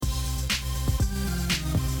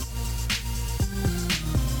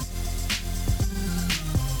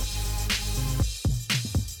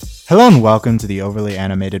Hello and welcome to the Overly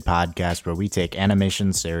Animated Podcast, where we take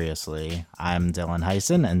animation seriously. I'm Dylan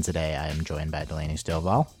Heisen, and today I am joined by Delaney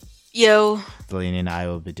Stovall. Yo. Delaney and I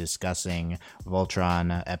will be discussing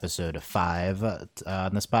Voltron Episode 5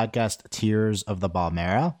 on this podcast, Tears of the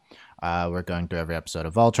Balmera. We're going through every episode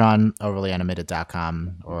of Voltron,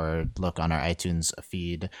 overlyanimated.com, or look on our iTunes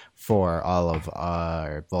feed for all of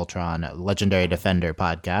our Voltron Legendary Defender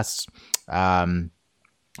podcasts.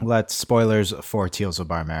 Let's spoilers for Tears of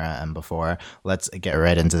Balmera and before. Let's get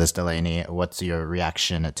right into this, Delaney. What's your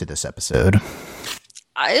reaction to this episode? It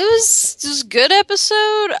was just a good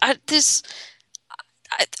episode.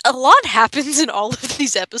 A lot happens in all of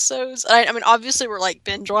these episodes. I mean, obviously we're like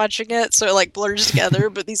binge watching it, so it like blurs together.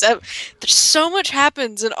 But there's so much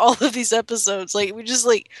happens in all of these episodes.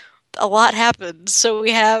 Like a lot happens. So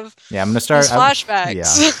we have I'm gonna start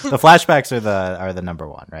flashbacks. The flashbacks are the number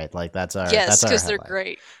one, right? Like that's our because they're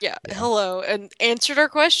great. Yeah. Hello, and answered our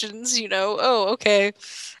questions. Oh, okay,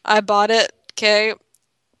 I bought it. Okay.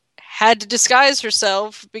 Had to disguise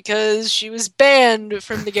herself because she was banned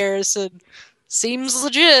from the garrison. Seems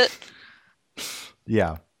legit.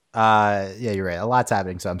 Yeah. You're right. A lot's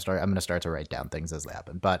happening, so I'm gonna start to write down things as they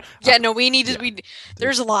happen. But we need to.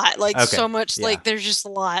 There's a lot, so much. Yeah. There's just a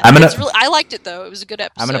lot. I liked it though. It was a good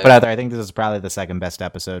episode. I'm gonna put out there. I think this is probably the second best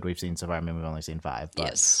episode we've seen so far. I mean, we've only seen 5, but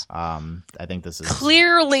yes. I think this is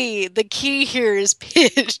clearly the key here is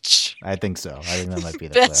Pidge. I think so. I think that might be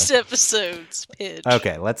the best episodes. Pidge.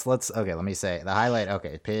 Okay, let's. Okay, let me say the highlight.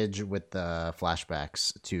 Okay, Pidge with the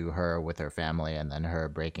flashbacks to her with her family, and then her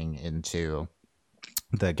breaking into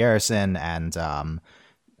the garrison and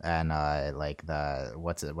like the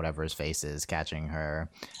whatever his face is catching her,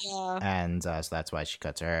 and so that's why she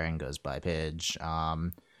cuts her hair and goes by Pidge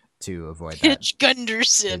to avoid Pidge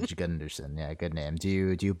Gunderson. Pidge Gunderson, yeah, good name. Do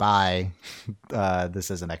you buy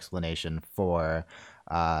this as an explanation for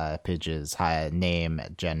Pidge's high name,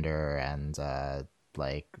 gender, and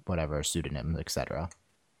like whatever pseudonym, etc.?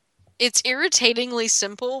 It's irritatingly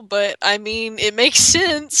simple, but I mean, it makes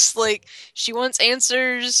sense. Like, she wants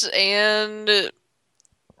answers, and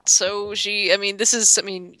so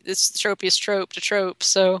this trope is trope to trope,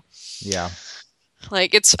 so. Yeah.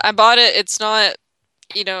 I bought it, it's not,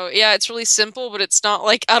 it's really simple, but it's not,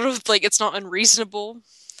 it's not unreasonable.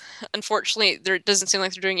 Unfortunately, it doesn't seem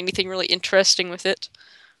like they're doing anything really interesting with it,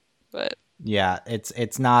 but. Yeah,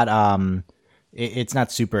 it's not, it's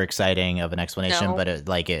not super exciting of an explanation, but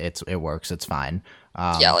it works. It's fine.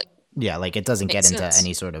 It doesn't get into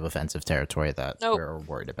any sort of offensive territory that we're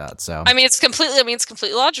worried about. So it's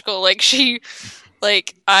completely logical. I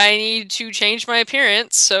need to change my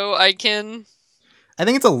appearance so I can. I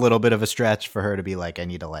think it's a little bit of a stretch for her to be like, I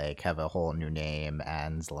need to have a whole new name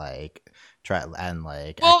and try and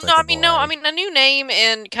a new name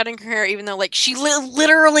and cutting her hair, even though she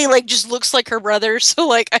literally just looks like her brother,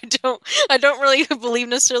 so I don't really believe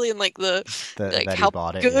necessarily in how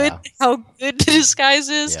good the disguise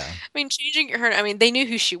is. I mean, changing her, they knew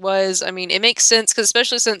who she was. It makes sense because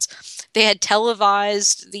especially since they had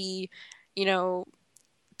televised the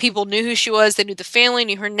people knew who she was. They knew the family,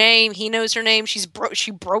 knew her name. He knows her name. She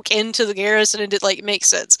broke into the garrison and it makes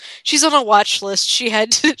sense. She's on a watch list. She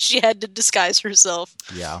had to disguise herself.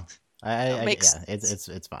 Yeah.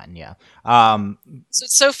 It's fine. Yeah. So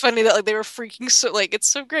it's so funny that they were freaking so it's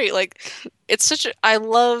so great. It's such a I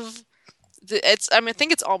love I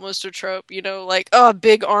think it's almost a trope, a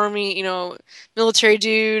big army, military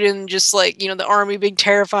dude and just the army being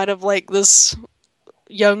terrified of this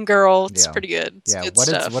young girl. It's pretty good. It's good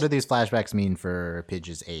stuff. What do these flashbacks mean for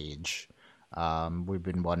Pidge's age? We've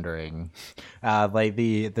been wondering.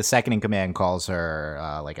 The second in command calls her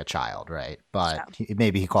a child, right? But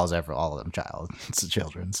maybe he calls all of them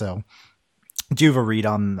children. So, do you have a read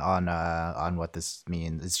on what this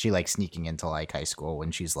means? Is she sneaking into high school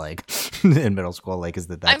when she's in middle school? Is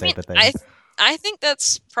that type of thing? I think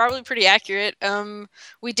that's probably pretty accurate.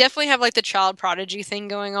 We definitely have the child prodigy thing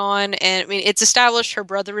going on, and it's established her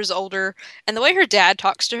brother is older, and the way her dad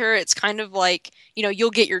talks to her, it's kind of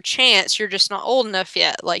you'll get your chance, you're just not old enough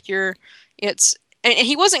yet. And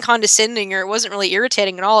he wasn't condescending or it wasn't really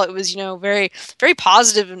irritating at all. It was very, very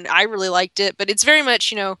positive, and I really liked it. But it's very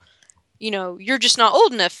much you're just not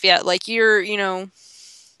old enough yet.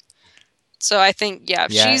 So I think,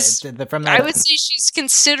 she's. I would say she's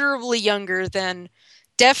considerably younger than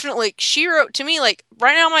definitely Shiro. To me, right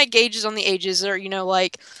now, my gauges on the ages are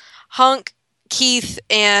Hunk, Keith,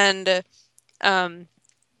 and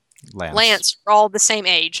Lance are all the same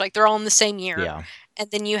age. They're all in the same year. Yeah. And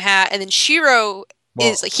then Shiro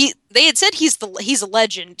is they had said he's a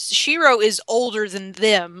legend. Shiro is older than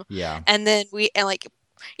them. Yeah. And then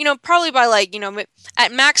probably by like,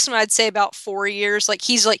 at maximum, I'd say about 4 years. Like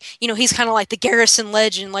he's like, he's kind of like the Garrison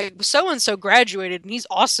legend, like so and so graduated and he's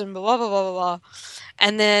awesome, blah blah blah blah blah.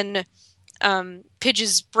 And then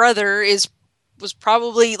Pidge's brother was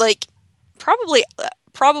probably like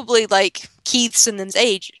Keith's and then's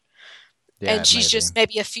age. Yeah, and she's just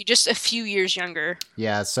maybe a few years younger.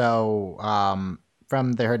 Yeah, so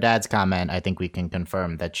from her dad's comment, I think we can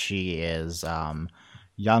confirm that she is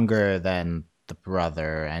younger than the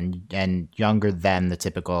brother and younger than the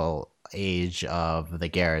typical age of the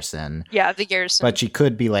Garrison. Yeah, the Garrison. But she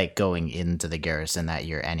could be like going into the Garrison that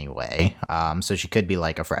year anyway. So she could be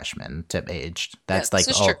like a freshman type aged. That's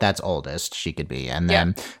that's oldest she could be. And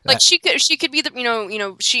then she could be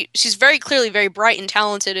the she's very clearly very bright and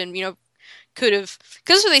talented and could have,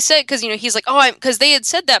 because that's what they said, because he's like, because they had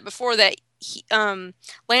said that before, that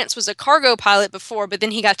Lance was a cargo pilot before, but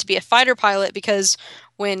then he got to be a fighter pilot because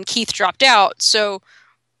when Keith dropped out. So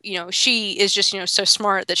she is just so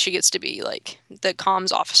smart that she gets to be like the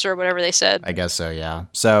comms officer or whatever they said. I guess so, yeah.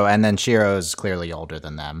 So and then Shiro's clearly older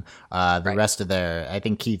than them. The rest of I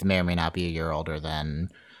think Keith may or may not be a year older than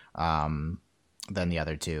the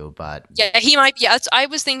other two, but yeah, he might be. I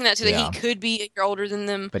was thinking that too, that he could be a year older than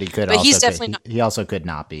them, but he's definitely not. He also could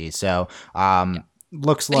not be. So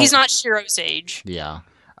looks like he's not Shiro's age. Yeah.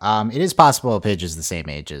 It is possible Pidge is the same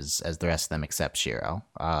age as the rest of them except Shiro,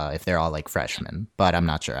 if they're all like freshmen, but I'm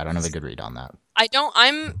not sure. I don't have a good read on that.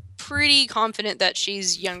 I'm pretty confident that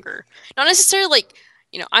she's younger. Not necessarily like,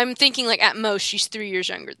 I'm thinking like at most she's 3 years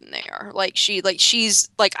younger than they are. She's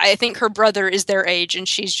I think her brother is their age and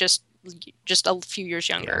she's just a few years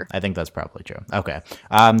younger. Yeah, I think that's probably true. Okay.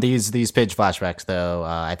 These Pidge flashbacks though,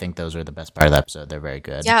 I think those are the best part of the episode. They're very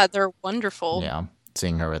good. Yeah, they're wonderful. Yeah.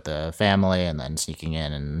 Seeing her with the family and then sneaking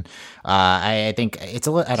in, and I think it's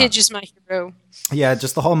a little. Pidge is my hero. Yeah,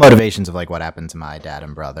 just the whole motivations of like what happened to my dad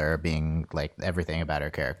and brother, being like everything about her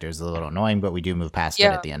character is a little annoying, but we do move past it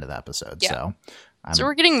at the end of the episode. Yeah. So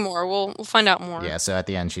we're getting more. We'll find out more. Yeah. So at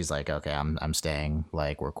the end, she's like, "Okay, I'm staying.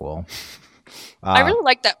 Like we're cool." I really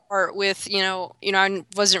like that part with I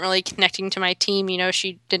wasn't really connecting to my team.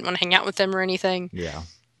 She didn't want to hang out with them or anything. Yeah.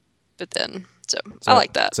 But then. So I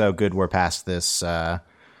like that. So good. We're past this Pidge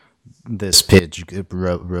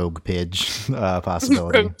rogue Pidge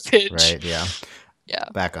possibility. Rogue Pidge. Right? Yeah. Yeah.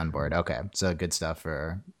 Back on board. Okay. So good stuff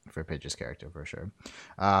for Pidge's character for sure.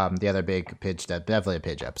 The other big Pidge, definitely a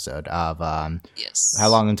Pidge episode of yes. How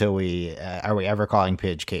long until are we ever calling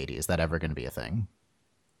Pidge Katie? Is that ever going to be a thing?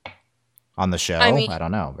 On the show, I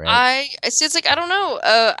don't know. Right? It's like I don't know.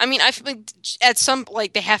 I feel like at some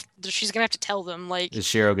she's gonna have to tell them. Like, is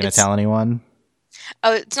Shiro gonna tell anyone?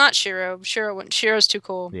 Oh, it's not Shiro. Shiro's too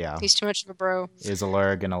cool. Yeah, he's too much of a bro. Is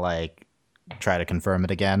Allura gonna like try to confirm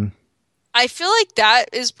it again? I feel like that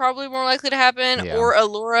is probably more likely to happen, or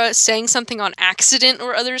Allura saying something on accident,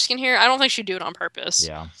 or others can hear. I don't think she'd do it on purpose.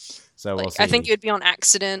 Yeah, so we'll see. I think it would be on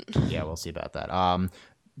accident. Yeah, we'll see about that.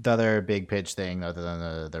 The other big Pidge thing, other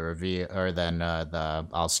than the reveal, or then the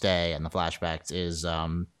I'll stay and the flashbacks, is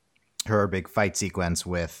her big fight sequence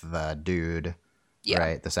with the dude,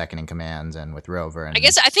 right? The second in command, and with Rover. And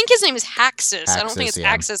I think his name is Haxus. I don't think it's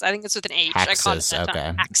Axis. I think it's with an H. Haxus, I call it that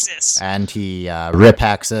time. Haxus. And he Rip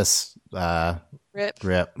Haxus. Rip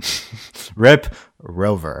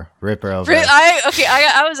Rover.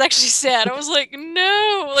 I was actually sad. I was like,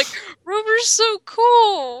 no, like Rover's so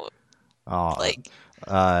cool. Oh,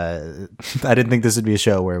 I didn't think this would be a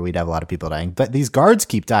show where we'd have a lot of people dying, but these guards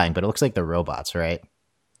keep dying. But it looks like they're robots, right?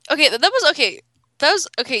 Okay, that was okay.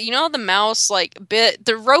 The mouse bit.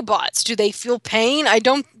 The robots. Do they feel pain?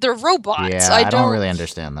 They're robots. Yeah, I don't really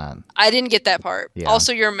understand that. I didn't get that part. Yeah.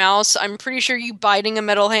 Also, your mouse. I'm pretty sure you biting a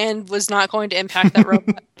metal hand was not going to impact that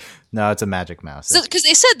robot. No, it's a magic mouse. Because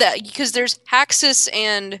they said that because there's Haxus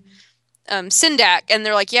and Sindak, and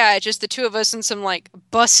they're like, yeah, it's just the two of us and some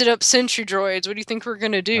busted up sentry droids. What do you think we're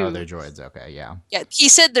gonna do? Oh, they're droids. Okay, yeah. Yeah, he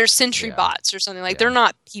said they're sentry bots or something. They're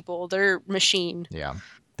not people. They're machine. Yeah,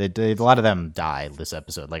 a lot of them die this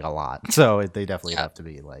episode, a lot. So they definitely have to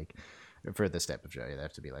be for this type of show, they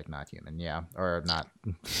have to be not human. Yeah, or not,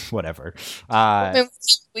 whatever.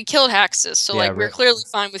 We killed Haxus, so we're clearly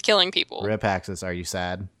fine with killing people. Rip Haxus. Are you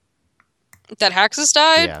sad that Haxus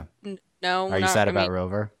died? Yeah. No. Are you sad about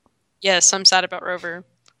Rover? Yes, I'm sad about Rover.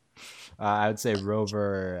 I would say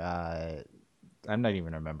Rover. I'm not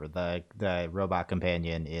even remember the robot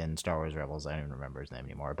companion in Star Wars Rebels. I don't even remember his name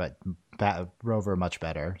anymore. But Rover much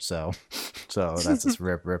better. So that's just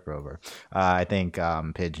rip Rover. I think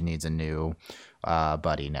Pidge needs a new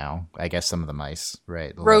buddy now. I guess some of the mice,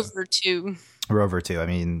 right? Rover too. Rover too. I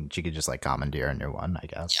mean, she could just like commandeer a new one, I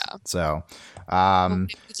guess. Yeah. So,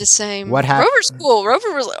 it's the same. What Rover's cool.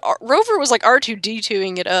 Rover was like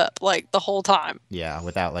R2D2ing it up like the whole time. Yeah,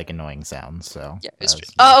 without like annoying sounds. So.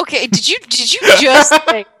 Yeah. Okay. Did you just?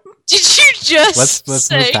 Did you just? Let's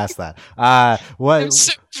move past that. What? I'm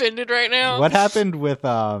so offended right now. What happened with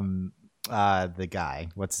the guy?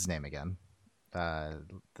 What's his name again? The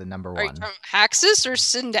number one. Are you talking Haxus or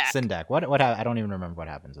Syndak? Syndak. What? I don't even remember what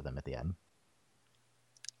happens with him at the end.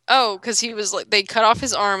 Oh, because he was like, they cut off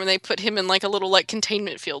his arm and they put him in like a little like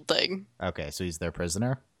containment field thing. Okay, so he's their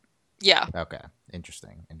prisoner? Yeah. Okay,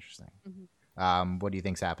 interesting. Mm-hmm. What do you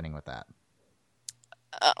think's happening with that?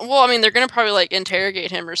 Well, I mean, they're gonna probably like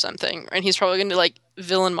interrogate him or something, and he's probably gonna like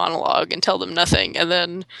villain monologue and tell them nothing, and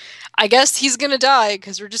then I guess he's gonna die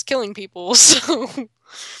because we're just killing people. So,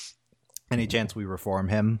 any chance we reform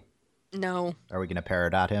him? No. Are we gonna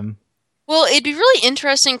parrot him? Well, it'd be really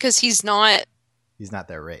interesting because he's not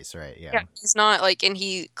their race, right? Yeah, he's not like, and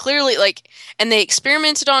he clearly like, and they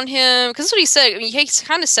experimented on him because that's what he said. I mean, he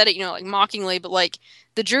kind of said it, like mockingly, but like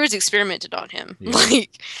the druids experimented on him,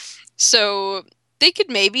 like so. They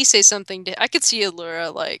could maybe say something to. I could see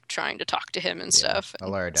Allura like trying to talk to him and stuff.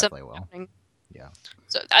 Allura definitely will. Happening. Yeah.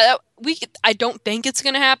 So I don't think it's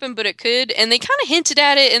gonna happen, but it could. And they kind of hinted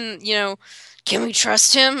at it, and can we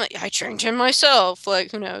trust him? I trained him myself.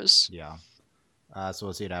 Like, who knows? Yeah. So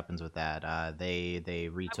we'll see what happens with that. They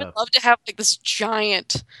retook. I would love to have like this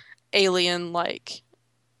giant alien like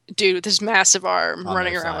dude with this massive arm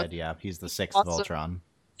running around. Yeah, he's the sixth Voltron.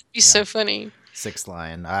 He's so funny. Sixth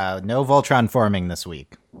line. No Voltron forming this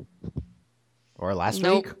week. Or last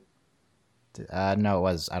week? No, it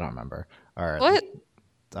was. I don't remember. Or what?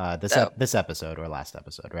 This episode or last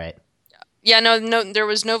episode, right? Yeah, no, there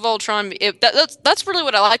was no Voltron. That's really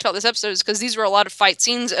what I liked about this episode is because these were a lot of fight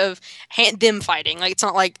scenes of them fighting. Like, it's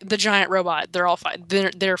not like the giant robot. They're all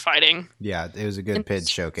they're fighting. Yeah, it was a good Pidge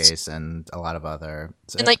showcase and a lot of other.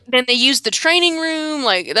 And like then they used the training room.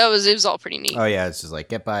 Like it was all pretty neat. Oh yeah, it's just like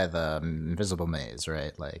get by the invisible maze,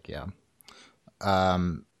 right? Like yeah.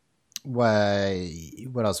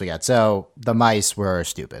 What else we got? So the mice were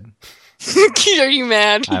stupid. Are you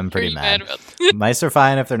mad? I'm pretty mad. Mice are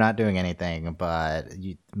fine if they're not doing anything, but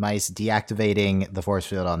mice deactivating the force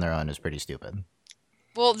field on their own is pretty stupid.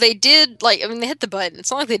 Well, they did they hit the button.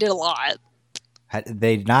 It's not like they did a lot.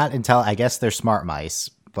 They not until I guess they're smart mice,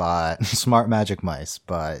 but smart magic mice.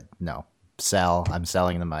 But no, I'm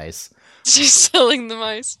selling the mice. She's selling the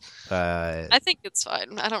mice. I think it's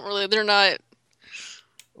fine. I don't really. They're not.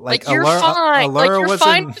 Like you're fine. You're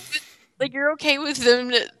fine. Like, you're okay with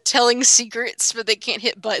them telling secrets, but they can't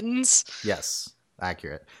hit buttons? Yes,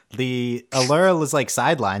 accurate. The Allura was, like,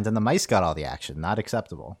 sidelined, and the mice got all the action. Not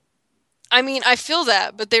acceptable. I mean, I feel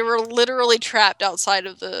that, but they were literally trapped outside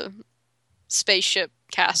of the spaceship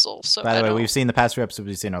castle. So by the way, we've seen the past few episodes,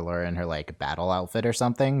 we've seen Allura in her, like, battle outfit or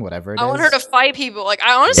something, whatever it is. I want her to fight people. Like,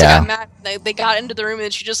 I honestly got mad. They got into the room, and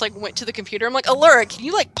then she just, like, went to the computer. I'm like, Allura, can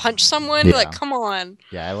you, like, punch someone? Yeah. Like, come on.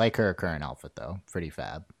 Yeah, I like her current outfit, though. Pretty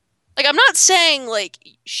fab. Like, I'm not saying, like,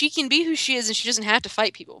 she can be who she is and she doesn't have to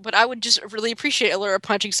fight people, but I would just really appreciate Allura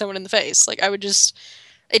punching someone in the face. Like, I would just...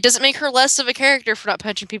 It doesn't make her less of a character for not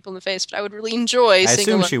punching people in the face, but I would really enjoy seeing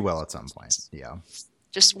I assume she will at some point, yeah.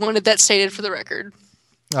 Just wanted that stated for the record.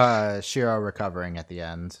 Shiro recovering at the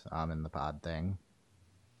end, in the pod thing.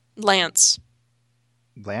 Lance.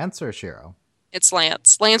 Lance or Shiro? It's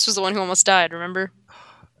Lance. Lance was the one who almost died, remember?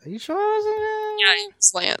 Are you sure it wasn't it? Yeah,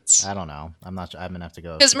 it's Lance. I don't know. I'm not sure. I'm gonna have to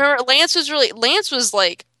go. Because remember, Lance was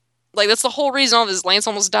like that's the whole reason all this. Lance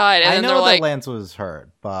almost died. And I know that like, Lance was hurt,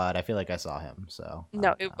 but I feel like I saw him. So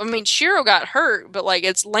no, I mean Shiro got hurt, but like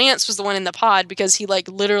it's Lance was the one in the pod because he like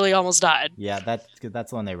literally almost died. Yeah, that's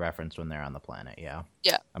the one they referenced when they're on the planet. Yeah.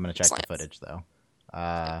 Yeah. I'm gonna check the footage though.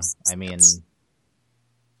 I mean.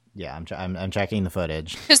 Yeah, I'm checking the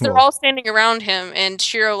footage because they're all standing around him, and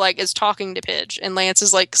Shiro like is talking to Pidge, and Lance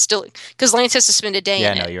is like still because Lance has to spend a day.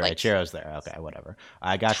 Yeah, in no, it. You're like, right. Shiro's there. Okay, whatever.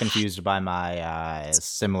 I got confused by my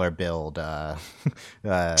similar build males.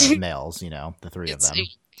 The three of them.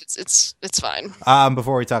 It's fine.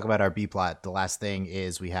 Before we talk about our B plot, the last thing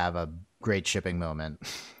is we have a great shipping moment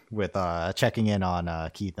with checking in on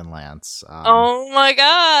Keith and Lance. Oh my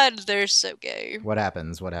god, they're so gay. What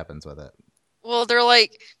happens? What happens with it? Well, they're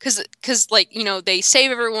like, because like, they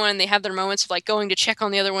save everyone. They have their moments of like going to check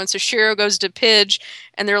on the other one. So Shiro goes to Pidge,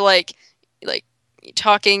 and they're like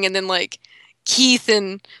talking, and then like Keith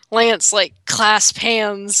and Lance like clasp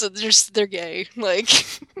hands. They're gay, like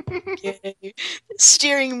gay,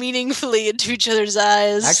 staring meaningfully into each other's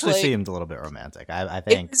eyes. Actually, seemed a little bit romantic. I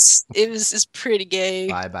think it's pretty gay.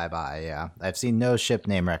 Bye. Yeah, I've seen no ship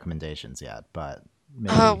name recommendations yet, but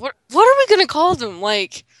maybe... what are we gonna call them?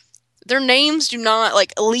 Like, their names do not,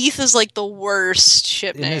 like, Leith is like the worst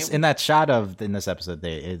ship name. In that shot in this episode,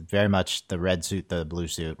 it's very much the red suit, the blue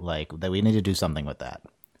suit. Like, that we need to do something with that.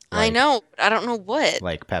 Like, I know, but I don't know what.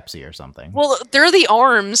 Like Pepsi or something. Well, they're the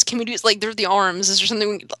arms. Can we do like they're the arms? Is there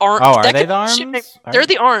something? Are they the arms? They're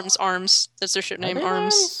the arms. Arms. That's their ship name.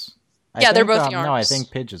 Arms. Yeah, they're both the arms. No, I think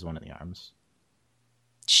Pidge is one of the arms.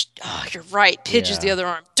 Oh, you're right. Pidge is the other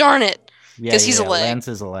arm. Darn it. Because he's a leg. Lance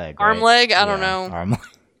is a leg. Arm leg? I don't know. Arm leg.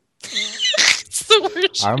 It's the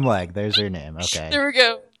worst. Arm leg. There's your name. Okay. There we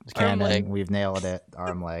go. Canon. We've nailed it.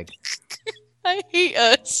 Arm leg. I hate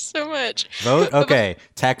us so much. Vote. Okay.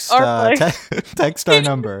 Text. Text our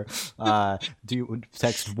number.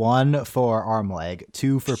 Text 1 for arm leg,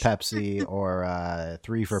 2 for Pepsi, or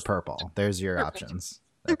 3 for purple. There's your options.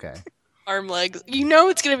 Okay. Arm leg. You know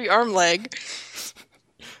it's gonna be arm leg.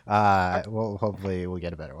 Well, hopefully we'll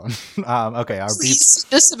get a better one. Okay. Please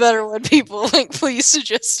suggest a better one, people. Like, please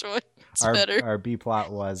suggest one. It's better. Our B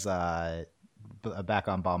plot was back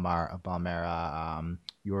on Balmera.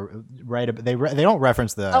 You were right. They don't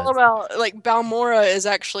reference the. Like Balmora is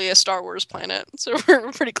actually a Star Wars planet, so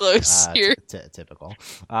we're pretty close here. Typical.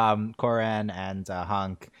 Koran and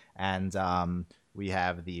Hunk, and we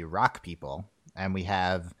have the Rock people, and we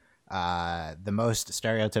have the most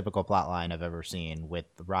stereotypical plotline I've ever seen with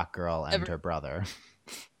the Rock Girl and her brother.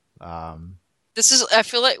 This is. I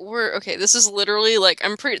feel like this is literally like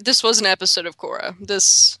This was an episode of Korra.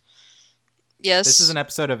 Yes. This is an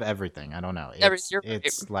episode of everything. I don't know.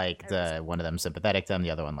 It's like one of them sympathetic to them,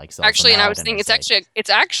 the other one like sells actually. And I was thinking it's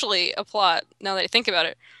actually a plot. Now that I think about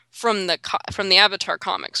it, from the Avatar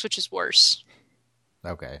comics, which is worse.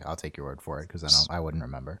 Okay, I'll take your word for it because I wouldn't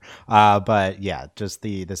remember. But yeah, just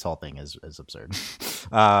this whole thing is absurd.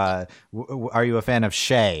 Are you a fan of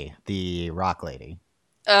Shay, the rock lady?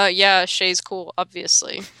 Yeah, Shay's cool,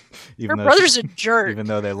 obviously. Her brother's a jerk. Even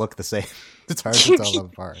though they look the same. It's hard to tell them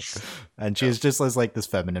apart. And she's just has like this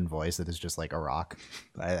feminine voice that is just like a rock.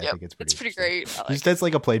 I think it's pretty great. That's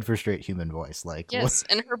like a played for straight human voice. Like, yes,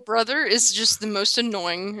 and her brother is just the most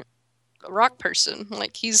annoying rock person.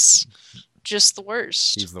 Like, he's just the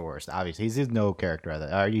worst. He's the worst. Obviously, he's no character.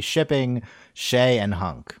 Are you shipping Shay and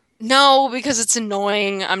Hunk? No, because it's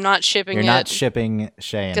annoying. I'm not shipping You're not shipping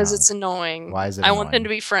Shay and Hunk. Because it's annoying. Why is it I want them to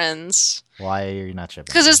be friends. Why are you not shipping?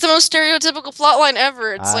 Because it's the most stereotypical plotline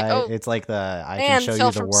ever. It's it's like I can show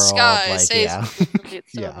you the world. Sky, it's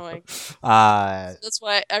so annoying. That's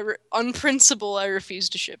why on principle I refuse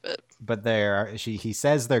to ship it. But he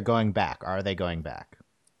says they're going back. Are they going back?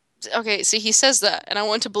 Okay, see, he says that, and I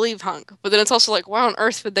want to believe Hunk, but then it's also like, why on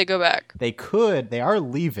earth would they go back? They are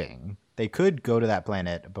leaving. They could go to that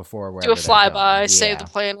planet before do a flyby, save the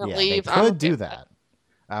planet, leave. They could do that.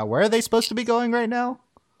 Where are they supposed to be going right now?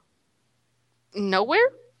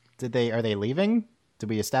 Nowhere. Are they leaving? Did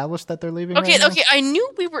we establish that they're leaving? Okay, right now? I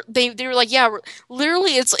knew we were. They were like, yeah,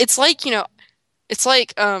 literally, it's like, you know, it's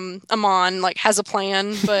like Amon like has a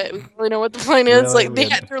plan, but we don't really know what the plan is. Like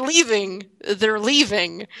they're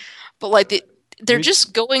leaving, but like they're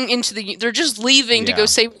just going into they're just leaving to go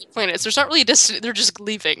save the planets. There's not really a destiny. They're just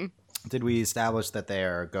leaving. Did we establish that they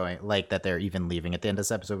are going, like that they're even leaving at the end of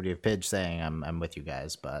this episode? We have Pidge saying, "I'm with you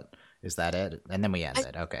guys," but is that it? And then we end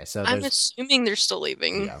it. Okay, so I'm assuming they're still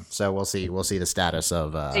leaving. Yeah. So we'll see the status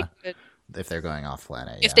of if they're going off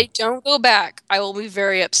planet. If they don't go back, I will be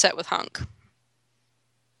very upset with Hunk.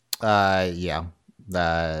 Yeah.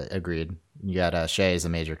 Agreed. You got Shay as a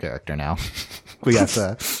major character now. We have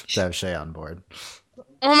to have Shay on board.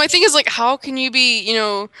 Well, my thing is like, how can you be, you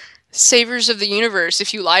know, saviors of the universe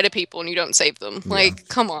if you lie to people and you don't save them? Like,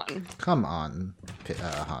 come on. Come on,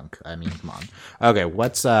 Hunk. I mean, come on. Okay,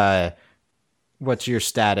 what's your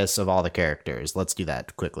status of all the characters? Let's do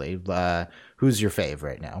that quickly. Who's your fave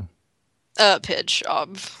right now? Pidge.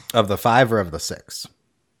 Of the 5 or of the 6?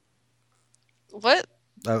 What?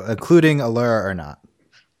 Including Allura or not?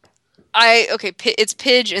 It's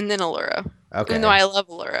Pidge and then Allura. Okay. Even though I love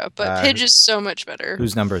Allura, but Pidge is so much better.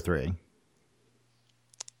 Who's number 3?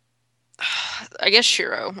 I guess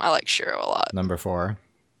Shiro. I like Shiro a lot. Number 4?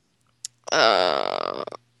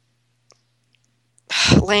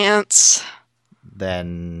 Lance.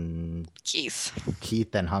 Then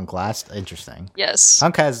Keith, then Hunk last. Interesting. Yes.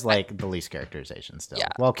 Hunk has like the least characterization still. Yeah.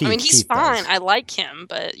 Well, Keith. I mean, he's Keith fine. does. I like him,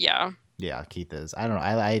 but yeah. Yeah, Keith is. I don't know.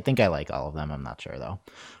 I think I like all of them. I'm not sure though.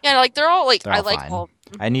 Yeah, like they're all like I like fine. All.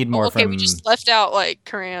 I need more okay, from. we just left out like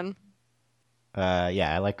Karan.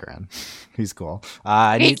 Yeah, I like Karan. He's cool.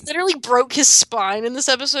 He literally broke his spine in this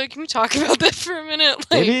episode. Can we talk about that for a minute?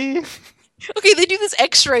 Like, did he? Okay, they do this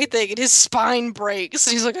X-ray thing, and his spine breaks.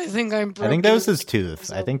 And he's like, "I think I'm broken." I think that was his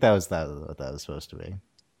tooth. I think that was what that was supposed to be.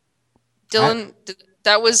 Dylan,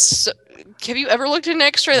 that was. Have you ever looked at an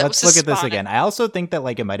X-ray? Let's look at this again. I also think that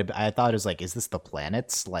like it might have. I thought it was like, is this the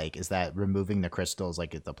planet's? Like, is that removing the crystals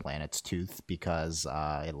like the planet's tooth because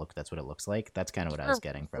that's what it looks like. That's kind of what I was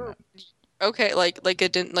getting from it. Okay, like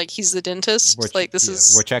he's the dentist.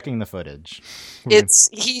 We're checking the footage.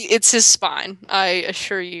 It's his spine. I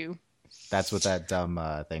assure you. That's what that dumb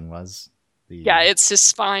thing was. Yeah, it's his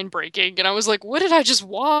spine breaking, and I was like, "What did I just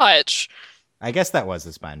watch?" I guess that was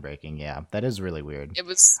the spine breaking. Yeah, that is really weird. It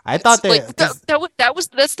was. I thought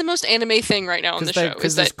that's the most anime thing right now on the show.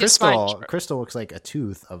 Because this crystal looks like a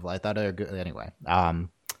tooth of. I thought it would, anyway.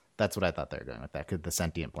 That's what I thought they were going with that, the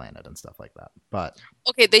sentient planet and stuff like that. But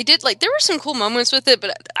okay, they did there were some cool moments with it,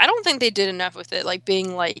 but I don't think they did enough with it, like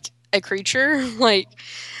being like a creature. Like,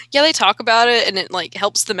 yeah, they talk about it and it like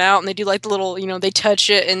helps them out, and they do like the little, they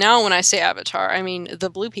touch it. And now when I say Avatar, I mean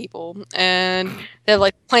the blue people, and they have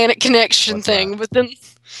like planet connection What's thing that? with them.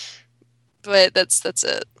 But that's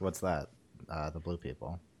it. What's that? The blue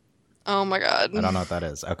people. Oh my god! I don't know what that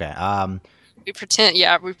is. Okay. We pretend.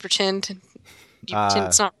 Yeah, we pretend. You pretend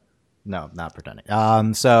it's not. No, not pretending.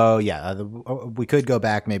 So yeah, we could go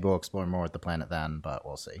back. Maybe we'll explore more with the planet then, but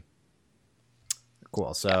we'll see.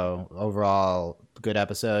 Cool. So overall, good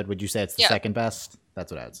episode. Would you say it's the second best?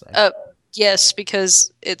 That's what I would say. Yes,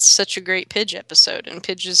 because it's such a great Pidge episode, and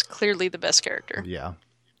Pidge is clearly the best character. Yeah.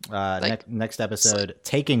 Next episode,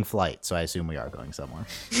 taking flight. So I assume we are going somewhere.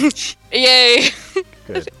 Yay!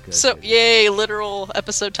 Good. So good. Yay! Literal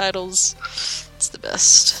episode titles. It's the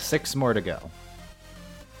best. 6 more to go.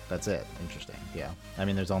 That's it. Interesting. Yeah. I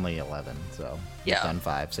mean, there's only 11, so we've done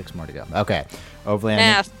 5. 6 more to go. Okay.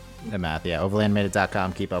 Math. Yeah.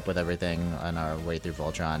 Overlandmated.com. Keep up with everything on our way through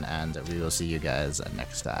Voltron, and we will see you guys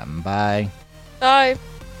next time. Bye. Bye.